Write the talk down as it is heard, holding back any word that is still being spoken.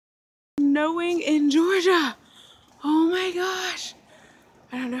Snowing in Georgia. Oh my gosh.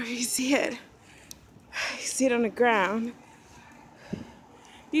 I don't know if you see it. You see it on the ground.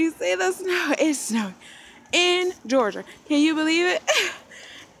 You see the snow? It's snowing in Georgia. Can you believe it?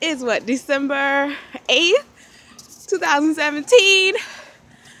 It's what, December 8th, 2017.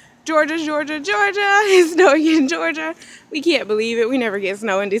 Georgia. It's snowing in Georgia. We can't believe it. We never get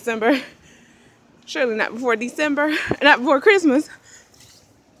snow in December. Surely not before December, not before Christmas.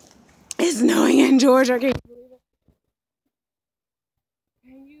 It's snowing in Georgia. Can you believe it?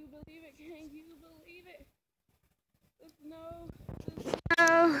 Can you believe it? Can you believe it?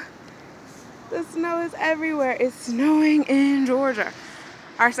 The snow is everywhere. It's snowing in Georgia.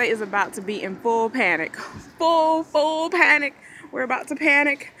 Our state is about to be in full panic. Full panic. We're about to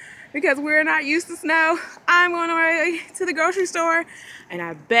panic because we're not used to snow. I'm going away to the grocery store and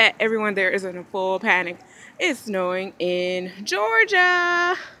I bet everyone there is in a full panic. It's snowing in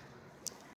Georgia.